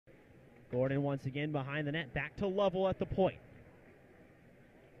Gordon once again behind the net, back to Lovell at the point.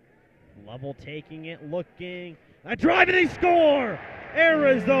 Lovell taking it, looking, a drive, and they score!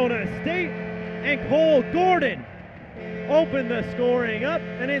 Arizona State and Cole Gordon open the scoring up,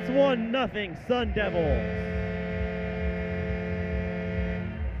 and it's 1-0 Sun Devils.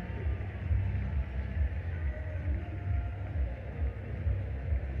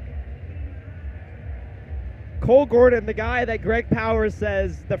 Cole Gordon, the guy that Greg Powers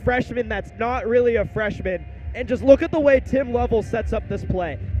says, the freshman that's not really a freshman. And just look at the way Tim Lovell sets up this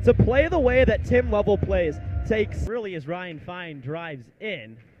play. To play the way that Tim Lovell plays takes... Really, as Ryan Fine drives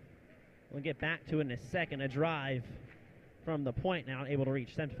in. We'll get back to it in a second. A drive from the point now, able to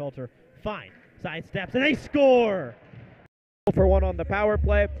reach Semfelter. Fine. Sidesteps, and they score! For one on the power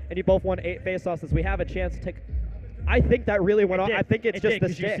play, and you both won 8 faceoffs as we have a chance to take... I think that really went on. I think it's just the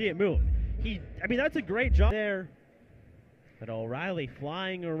stick. You see it move. I mean, that's a great job there. But O'Reilly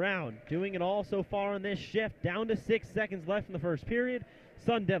flying around, doing it all so far on this shift. Down to 6 seconds left in the first period.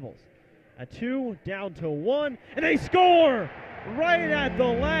 Sun Devils, a 2 down to 1, and they score right at the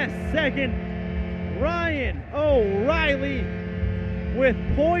last second. Ryan O'Reilly with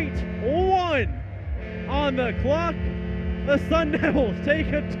 .1 on the clock. The Sun Devils take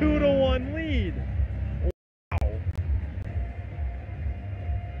a 2-1 lead.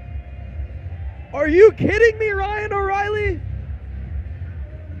 Are you kidding me, Ryan O'Reilly?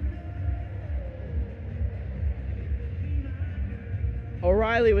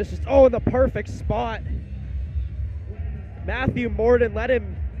 O'Reilly was just, in the perfect spot. Matthew Morden let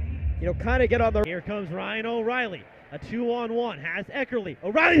him, kind of get on the... Here comes Ryan O'Reilly. A 2-on-1, has Eckerly.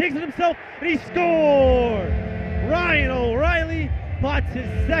 O'Reilly takes it himself, and he scored! Ryan O'Reilly pots his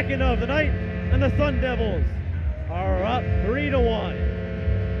second of the night, and the Sun Devils are up 3-1.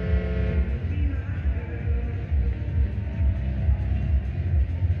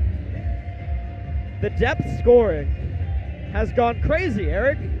 The depth scoring has gone crazy,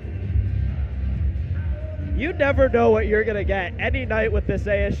 Eric. You never know what you're going to get any night with this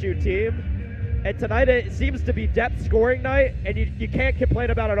ASU team. And tonight it seems to be depth scoring night, and you can't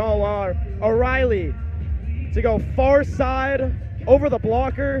complain about it all. O'Reilly to go far side, over the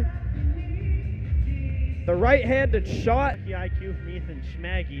blocker. The right-handed shot. IQ from Ethan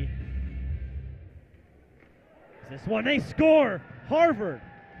Schmaggy. This one, they score! Harvard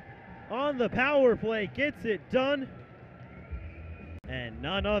on the power play gets it done. And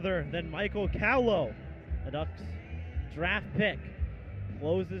none other than Michael Callow, the Ducks draft pick,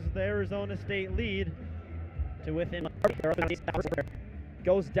 closes the Arizona State lead to within.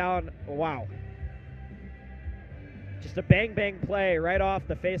 Goes down, wow. Just a bang-bang play right off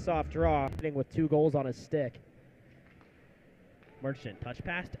the face-off draw, with 2 goals on his stick. Merchant, touch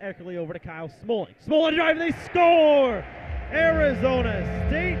pass to Eckerly over to Kyle Smolin. Smolin drive, they score! Arizona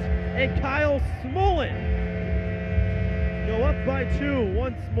State and Kyle Smolin go up by 2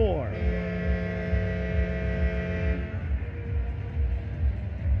 once more.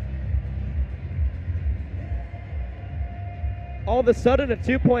 All of a sudden, a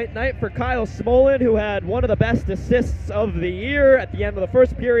 2-point night for Kyle Smolin, who had one of the best assists of the year at the end of the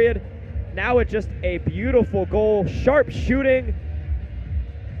first period. Now it's just a beautiful goal, sharp shooting,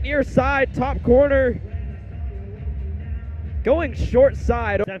 near side, top corner, going short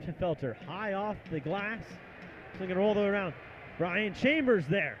side. Semfelter high off the glass, swinging all the way around. Brian Chambers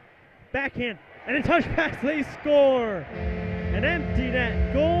there, backhand, and a touch pass, they score! An empty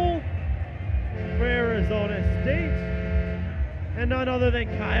net goal for Arizona State, and none other than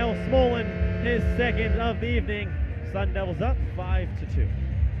Kyle Smolin, his second of the evening. Sun Devils up 5-2.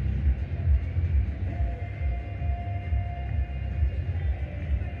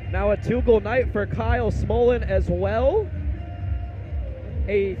 Now a 2-goal night for Kyle Smolin as well.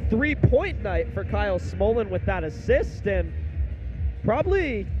 A 3-point night for Kyle Smolin with that assist, and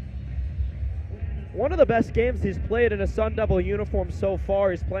probably one of the best games he's played in a Sun Devil uniform so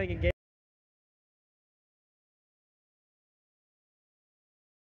far. He's playing in game